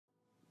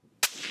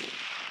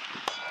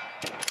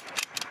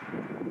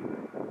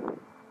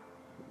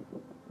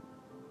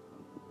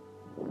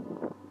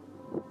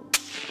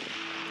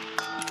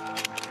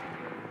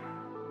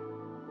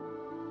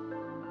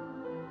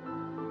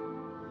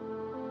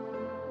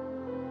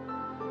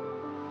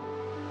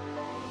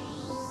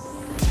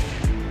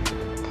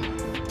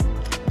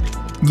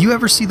You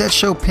ever see that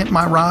show Pimp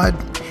My Ride?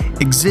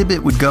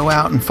 Exhibit would go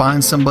out and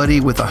find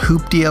somebody with a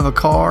hoopty of a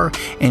car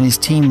and his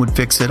team would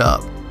fix it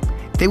up.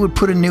 They would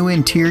put a new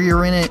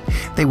interior in it,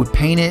 they would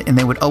paint it, and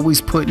they would always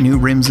put new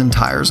rims and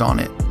tires on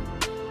it.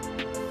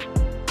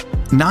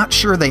 Not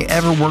sure they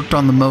ever worked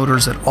on the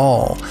motors at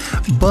all,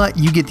 but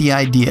you get the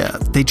idea.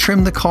 They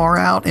trimmed the car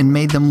out and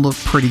made them look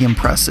pretty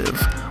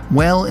impressive.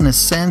 Well, in a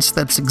sense,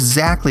 that's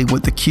exactly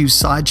what the Q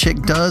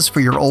Sidechick does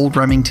for your old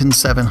Remington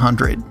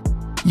 700.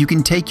 You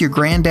can take your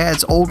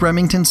granddad's old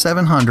Remington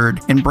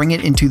 700 and bring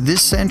it into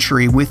this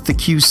century with the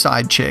Q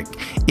Sidechick.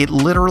 It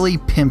literally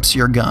pimps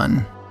your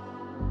gun.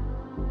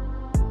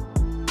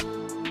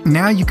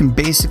 Now you can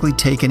basically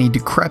take any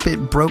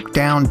decrepit, broke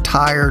down,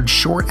 tired,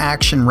 short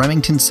action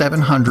Remington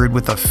 700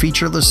 with a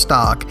featureless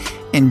stock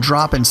and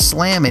drop and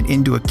slam it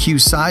into a Q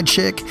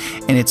Sidechick,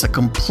 and it's a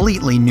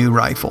completely new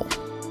rifle.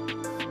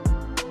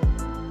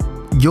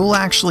 You'll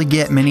actually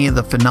get many of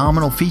the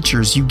phenomenal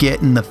features you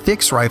get in the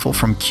fixed rifle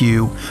from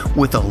Q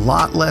with a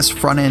lot less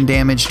front-end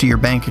damage to your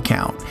bank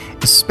account,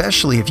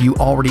 especially if you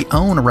already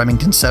own a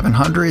Remington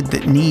 700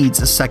 that needs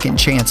a second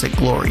chance at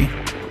glory.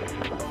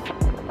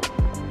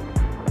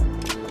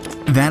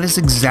 That is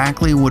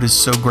exactly what is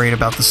so great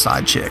about the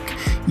Sidechick.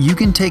 You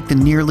can take the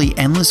nearly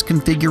endless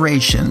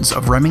configurations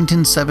of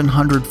Remington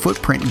 700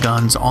 footprint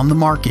guns on the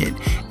market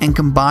and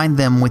combine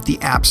them with the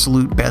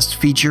absolute best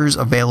features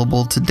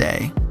available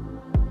today.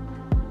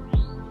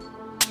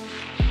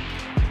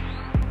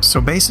 So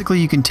basically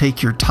you can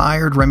take your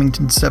tired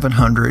Remington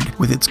 700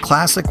 with its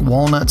classic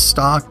walnut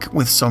stock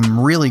with some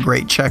really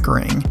great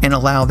checkering and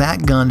allow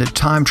that gun to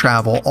time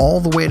travel all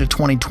the way to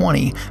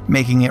 2020,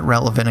 making it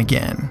relevant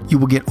again. You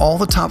will get all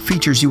the top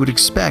features you would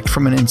expect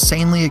from an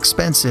insanely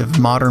expensive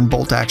modern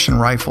bolt-action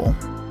rifle.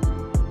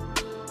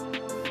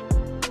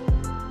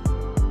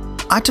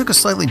 I took a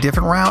slightly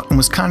different route and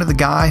was kind of the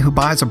guy who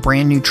buys a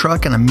brand new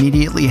truck and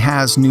immediately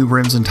has new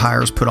rims and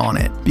tires put on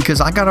it.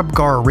 Because I got a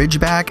Bergara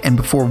Ridgeback and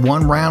before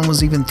one round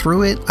was even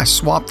through it, I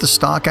swapped the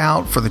stock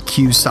out for the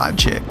Q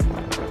Sidechick.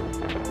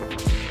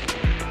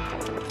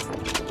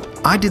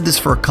 I did this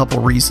for a couple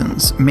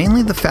reasons,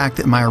 mainly the fact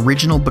that my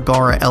original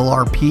Bergara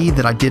LRP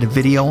that I did a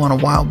video on a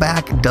while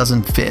back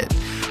doesn't fit.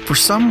 For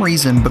some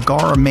reason,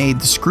 Bergara made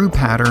the screw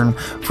pattern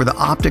for the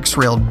optics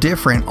rail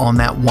different on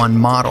that one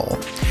model.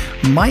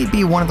 Might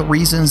be one of the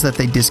reasons that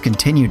they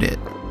discontinued it.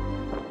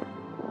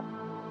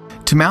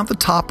 To mount the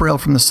top rail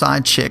from the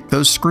Sidechick,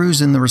 those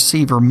screws in the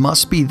receiver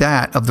must be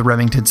that of the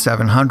Remington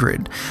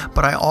 700,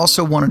 but I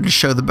also wanted to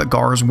show the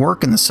Bergara's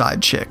work in the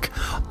Sidechick.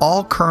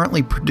 All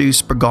currently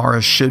produced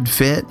Bergaras should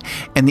fit,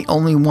 and the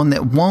only one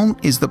that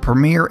won't is the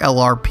Premier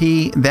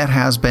LRP that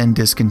has been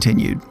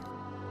discontinued.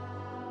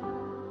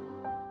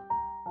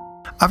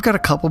 I've got a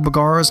couple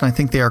Bergaras and I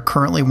think they are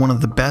currently one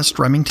of the best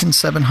Remington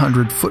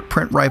 700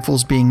 footprint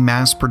rifles being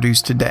mass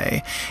produced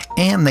today,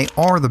 and they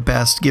are the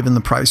best given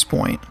the price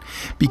point,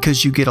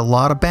 because you get a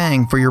lot of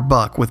bang for your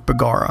buck with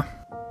Bergara.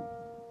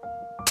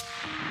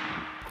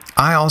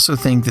 I also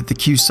think that the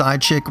Q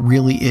Sidechick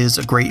really is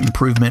a great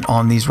improvement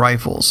on these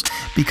rifles,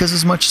 because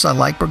as much as I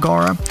like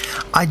Bergara,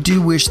 I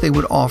do wish they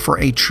would offer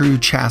a true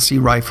chassis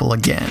rifle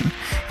again,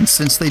 and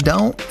since they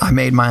don't, I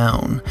made my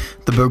own.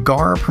 The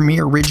Bergara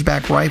Premier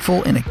Ridgeback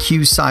rifle in a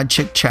Q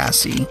Sidechick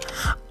chassis.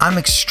 I'm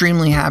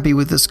extremely happy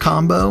with this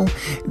combo.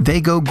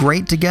 They go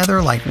great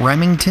together like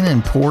Remington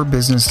and poor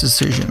business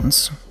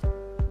decisions.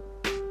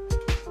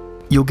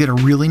 You'll get a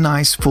really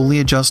nice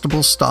fully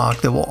adjustable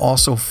stock that will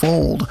also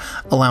fold,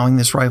 allowing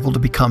this rifle to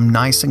become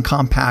nice and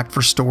compact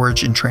for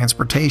storage and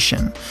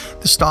transportation.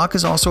 The stock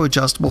is also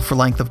adjustable for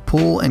length of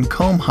pull and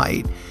comb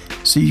height,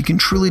 so you can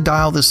truly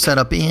dial this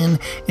setup in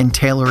and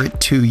tailor it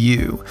to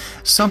you,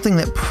 something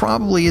that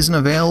probably isn't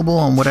available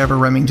on whatever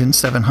Remington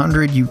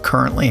 700 you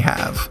currently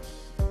have.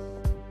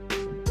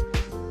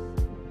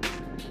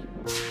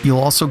 You'll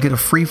also get a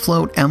free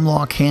float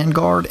M-LOK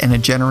handguard and a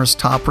generous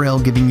top rail,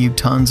 giving you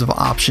tons of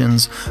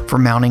options for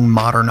mounting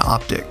modern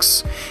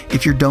optics.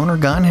 If your donor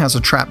gun has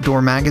a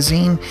trapdoor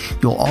magazine,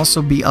 you'll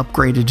also be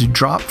upgraded to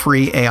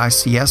drop-free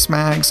AICS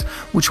mags,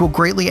 which will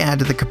greatly add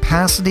to the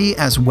capacity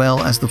as well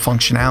as the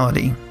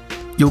functionality.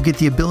 You'll get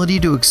the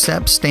ability to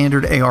accept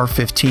standard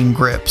AR-15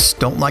 grips.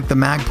 Don't like the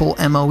Magpul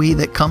MOE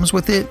that comes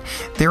with it?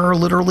 There are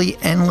literally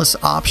endless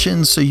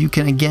options, so you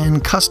can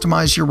again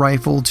customize your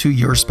rifle to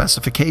your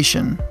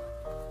specification.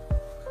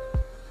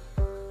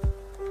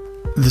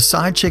 The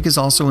Sidechick is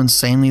also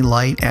insanely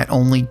light at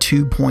only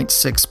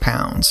 2.6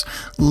 pounds.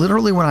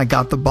 Literally when I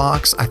got the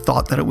box, I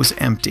thought that it was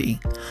empty.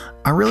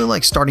 I really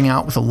like starting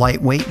out with a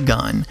lightweight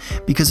gun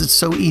because it's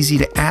so easy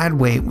to add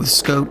weight with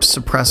scopes,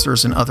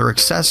 suppressors, and other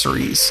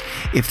accessories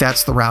if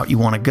that's the route you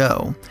want to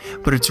go.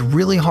 But it's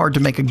really hard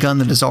to make a gun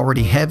that is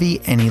already heavy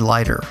any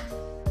lighter.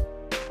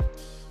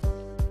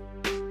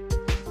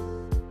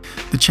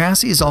 The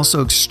chassis is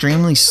also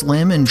extremely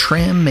slim and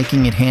trim,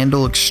 making it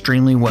handle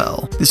extremely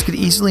well. This could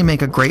easily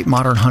make a great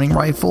modern hunting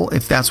rifle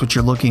if that's what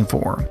you're looking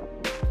for.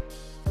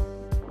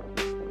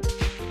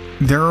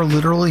 There are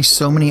literally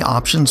so many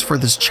options for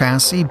this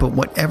chassis, but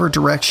whatever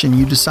direction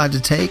you decide to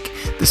take,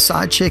 the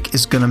Sidechick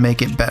is going to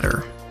make it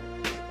better.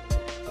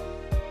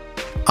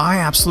 I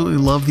absolutely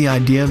love the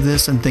idea of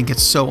this and think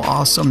it's so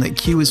awesome that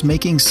Q is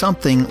making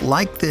something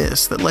like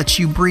this that lets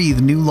you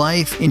breathe new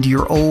life into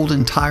your old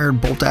and tired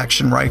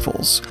bolt-action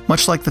rifles.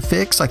 Much like the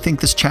Fix, I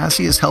think this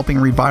chassis is helping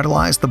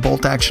revitalize the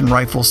bolt-action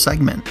rifle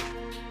segment.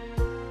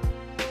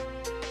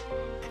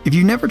 If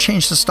you've never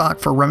changed the stock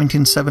for a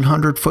Remington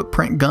 700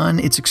 footprint gun,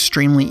 it's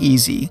extremely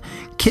easy.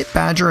 Kit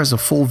Badger has a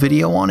full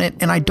video on it,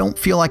 and I don't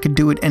feel I could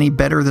do it any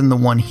better than the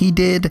one he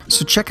did,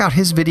 so check out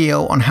his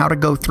video on how to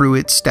go through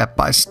it step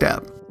by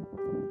step.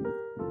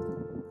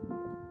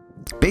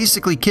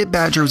 Basically, Kit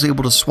Badger was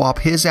able to swap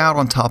his out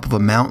on top of a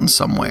mountain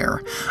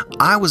somewhere.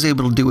 I was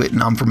able to do it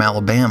and I'm from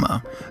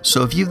Alabama.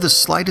 So if you have the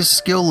slightest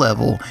skill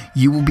level,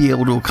 you will be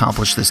able to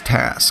accomplish this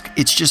task.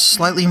 It's just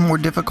slightly more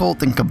difficult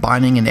than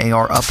combining an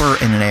AR upper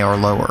and an AR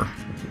lower.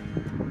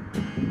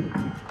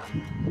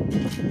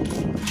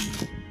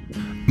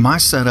 My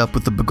setup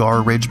with the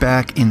Bergara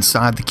Ridgeback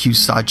inside the Q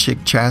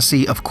Sidechick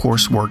chassis of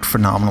course worked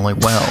phenomenally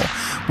well.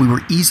 We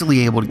were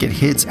easily able to get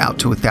hits out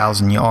to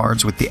 1,000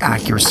 yards with the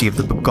accuracy of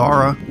the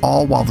Bergara,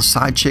 all while the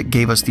Sidechick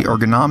gave us the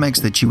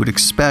ergonomics that you would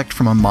expect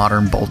from a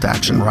modern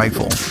bolt-action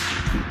rifle.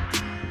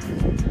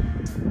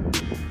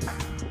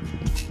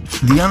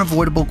 The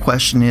unavoidable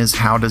question is,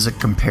 how does it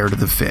compare to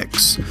the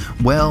Fix?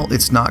 Well,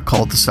 it's not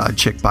called the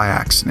Sidechick by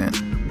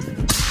accident.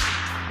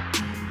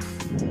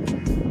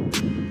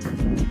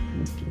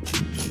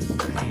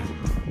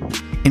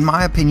 In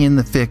my opinion,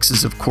 the Fix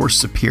is of course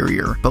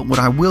superior, but what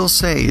I will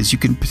say is you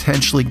can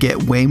potentially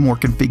get way more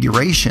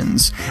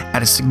configurations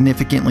at a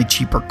significantly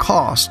cheaper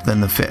cost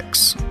than the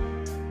Fix.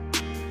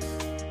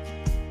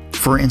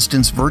 For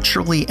instance,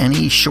 virtually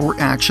any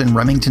short-action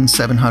Remington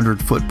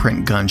 700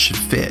 footprint gun should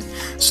fit,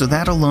 so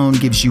that alone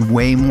gives you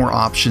way more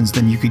options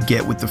than you could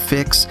get with the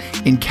Fix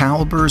in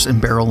calibers and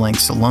barrel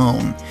lengths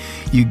alone.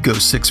 You'd go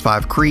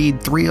 6.5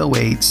 Creed,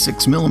 308,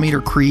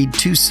 6mm Creed,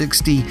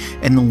 260,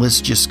 and the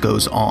list just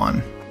goes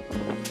on.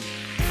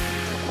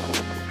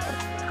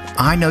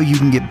 I know you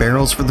can get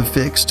barrels for the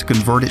Fix to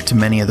convert it to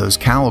many of those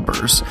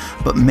calibers,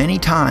 but many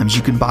times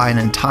you can buy an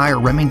entire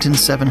Remington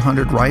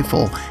 700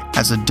 rifle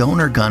as a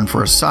donor gun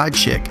for a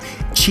Sidechick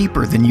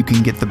cheaper than you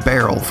can get the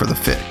barrel for the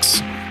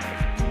Fix.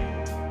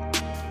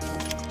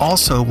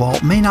 Also, while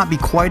it may not be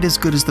quite as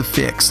good as the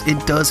Fix,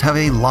 it does have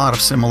a lot of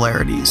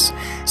similarities.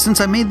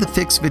 Since I made the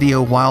Fix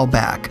video a while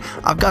back,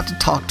 I've got to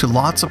talk to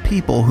lots of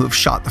people who have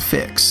shot the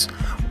Fix.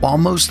 While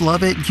most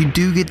love it, you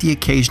do get the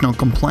occasional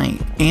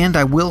complaint, and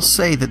I will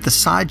say that the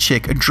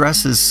Sidechick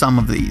addresses some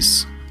of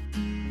these.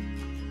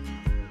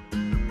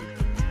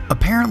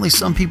 Apparently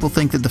some people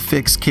think that the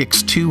Fix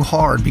kicks too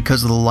hard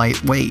because of the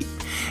light weight,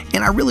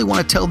 and I really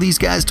want to tell these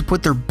guys to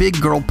put their big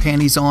girl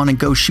panties on and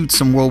go shoot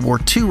some World War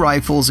II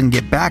rifles and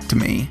get back to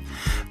me.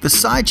 The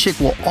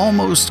Sidechick will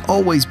almost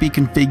always be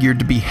configured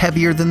to be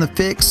heavier than the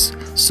Fix,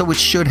 so it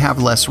should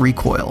have less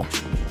recoil.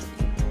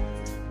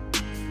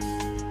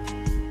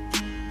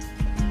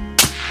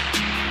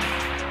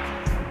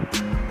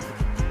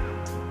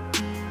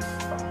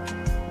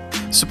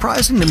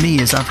 Surprising to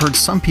me is I've heard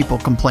some people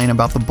complain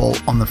about the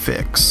bolt on the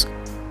Fix.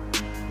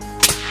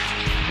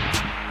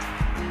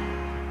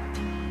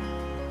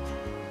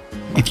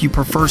 If you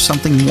prefer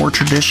something more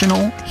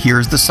traditional,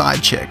 here's the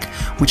Sidechick,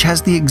 which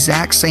has the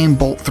exact same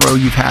bolt throw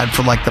you've had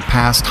for like the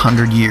past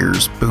 100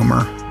 years,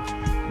 boomer.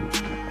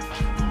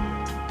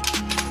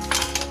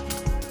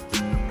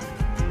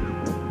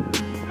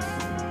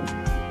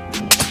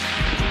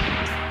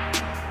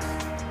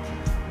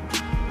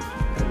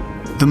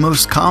 The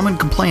most common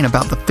complaint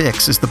about the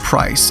Fix is the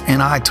price,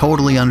 and I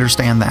totally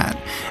understand that.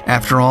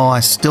 After all, I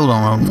still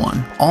don't own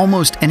one.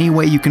 Almost any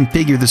way you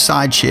configure the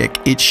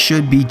Sidechick, it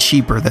should be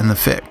cheaper than the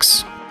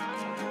Fix.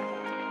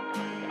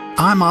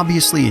 I'm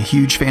obviously a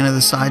huge fan of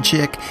the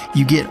Sidechick.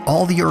 You get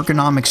all the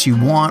ergonomics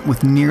you want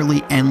with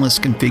nearly endless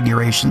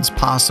configurations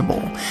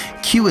possible.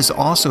 Q has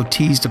also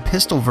teased a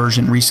pistol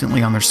version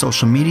recently on their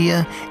social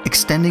media,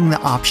 extending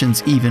the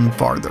options even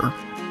farther.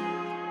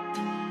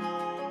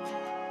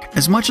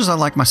 As much as I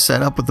like my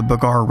setup with the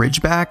Bergara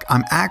Ridgeback,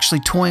 I'm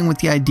actually toying with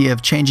the idea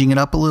of changing it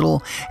up a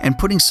little and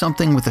putting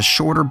something with a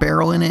shorter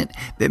barrel in it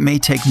that may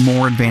take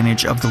more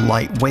advantage of the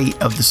light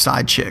weight of the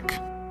Sidechick.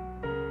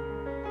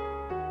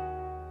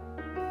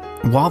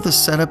 While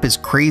this setup is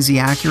crazy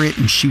accurate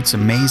and shoots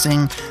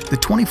amazing, the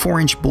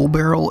 24-inch bull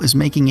barrel is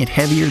making it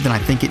heavier than I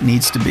think it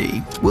needs to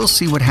be. We'll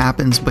see what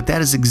happens, but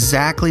that is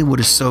exactly what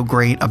is so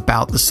great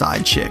about the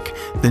Sidechick,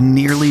 the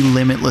nearly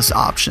limitless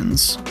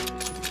options.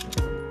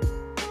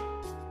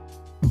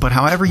 But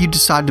however you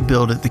decide to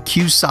build it, the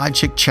Q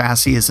Sidechick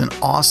chassis is an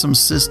awesome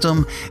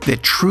system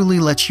that truly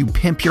lets you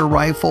pimp your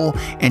rifle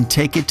and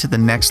take it to the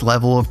next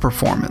level of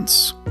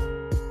performance.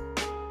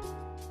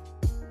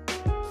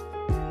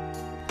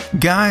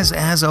 Guys,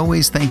 as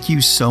always, thank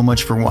you so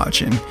much for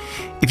watching.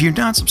 If you're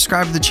not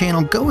subscribed to the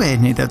channel, go ahead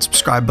and hit that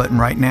subscribe button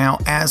right now.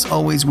 As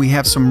always, we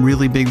have some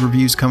really big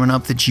reviews coming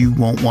up that you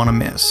won't want to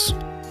miss.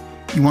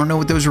 You want to know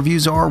what those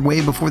reviews are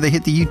way before they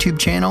hit the YouTube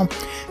channel?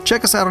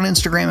 Check us out on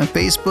Instagram and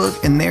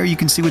Facebook, and there you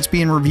can see what's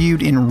being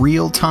reviewed in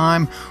real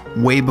time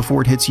way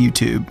before it hits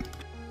YouTube.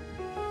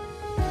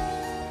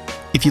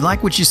 If you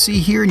like what you see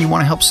here and you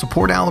want to help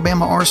support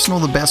Alabama Arsenal,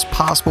 the best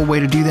possible way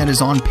to do that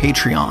is on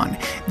Patreon.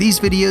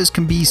 These videos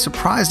can be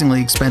surprisingly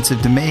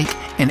expensive to make,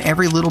 and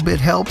every little bit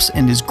helps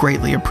and is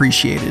greatly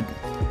appreciated.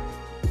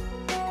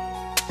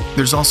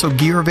 There's also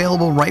gear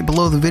available right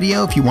below the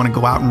video if you want to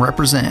go out and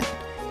represent.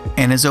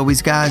 And as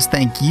always guys,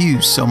 thank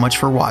you so much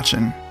for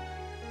watching.